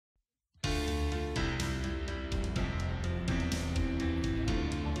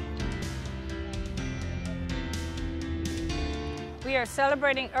We are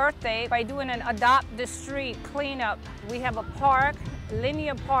celebrating Earth Day by doing an Adopt the Street cleanup. We have a park,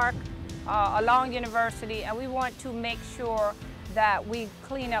 linear park, along University, and we want to make sure that we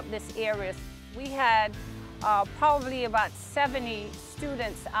clean up this area. We had probably about 70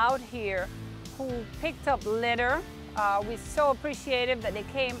 students out here who picked up litter. We're so appreciative that they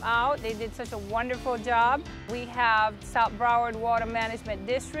came out. They did such a wonderful job. We have South Broward Water Management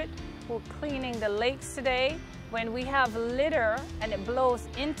District who are cleaning the lakes today. When we have litter and it blows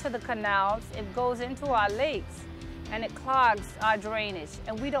into the canals, it goes into our lakes and it clogs our drainage.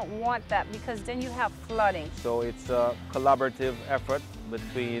 And we don't want that because then you have flooding. So it's a collaborative effort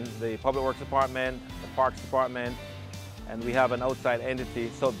between the Public Works Department, the Parks Department, and we have an outside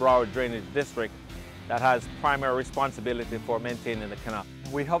entity, South Broward Drainage District, that has primary responsibility for maintaining the canal.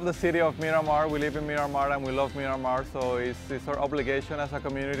 We help the city of Miramar. We live in Miramar and we love Miramar, so it's our obligation as a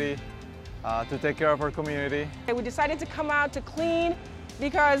community to take care of our community. We decided to come out to clean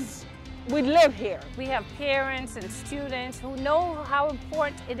because we live here. We have parents and students who know how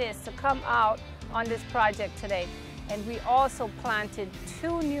important it is to come out on this project today. And we also planted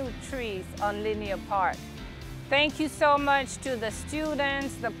 2 new trees on Linear Park. Thank you so much to the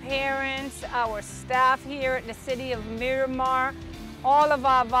students, the parents, our staff here at the City of Miramar, all of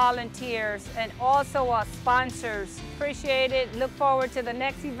our volunteers, and also our sponsors. Appreciate it. Look forward to the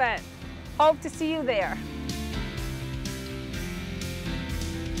next event. Hope to see you there.